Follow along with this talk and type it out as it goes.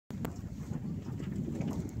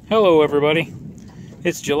Hello everybody,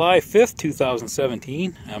 it's July 5th,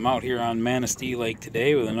 2017. I'm out here on Manistee Lake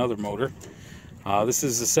today with another motor. This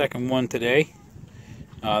is the second one today.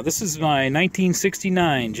 This is my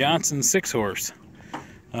 1969 Johnson 6-horse.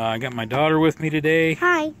 I got my daughter with me today.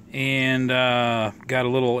 Hi. And got a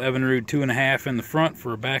little Evinrude 2.5 in the front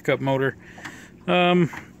for a backup motor.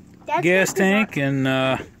 Gas tank,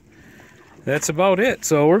 and that's about it.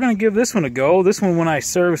 So we're going to give this one a go. This one, when I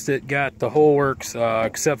serviced it, got the whole works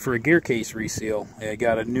except for a gear case reseal. I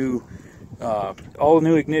got a new, all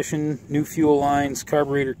new ignition, new fuel lines,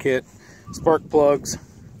 carburetor kit, spark plugs,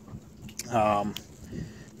 and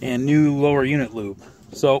new lower unit lube.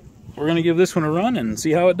 So we're going to give this one a run and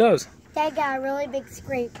see how it does. Dad got a really big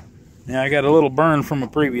scrape. Yeah, I got a little burn from a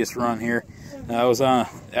previous run here. I was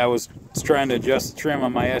trying to adjust the trim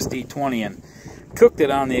on my SD20 and cooked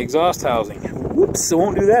it on the exhaust housing. Whoops, I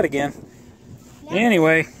won't do that again.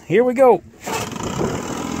 Anyway, here we go.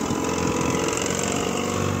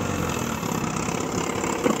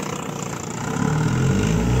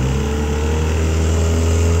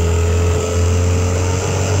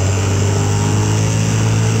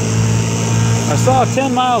 I saw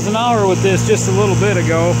 10 miles an hour with this just a little bit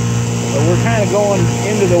ago, but we're kind of going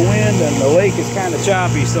into the wind and the lake is kind of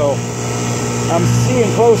choppy, so I'm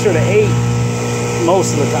seeing closer to 8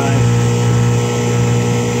 most of the time,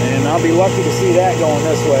 and I'll be lucky to see that going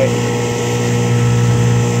this way.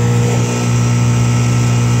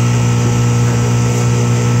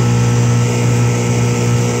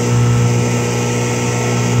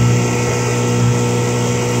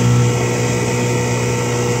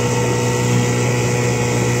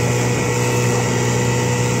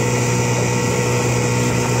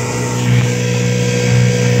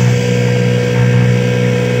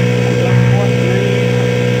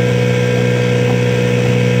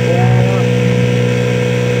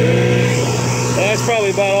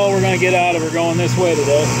 About all we're going to get out of her going this way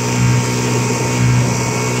today.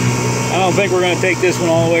 I don't think we're going to take this one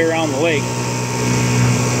all the way around the lake.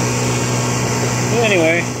 But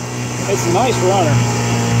anyway, it's a nice runner.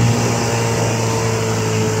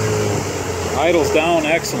 Idle's down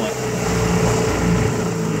excellent.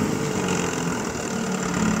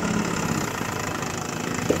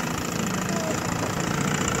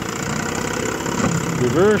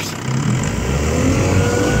 Reverse.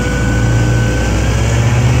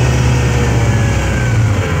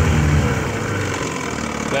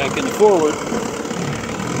 Back into forward.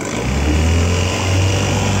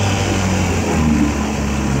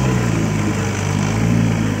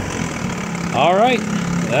 All right,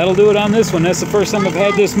 that'll do it on this one. That's the first time I've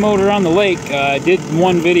had this motor on the lake. I did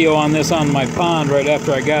one video on this on my pond right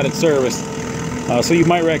after I got it serviced, so you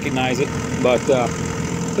might recognize it. But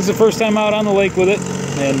this is the first time out on the lake with it,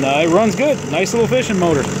 and it runs good. Nice little fishing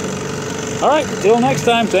motor. All right, till next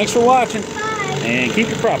time, thanks for watching. Bye. And keep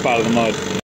your prop out of the mud.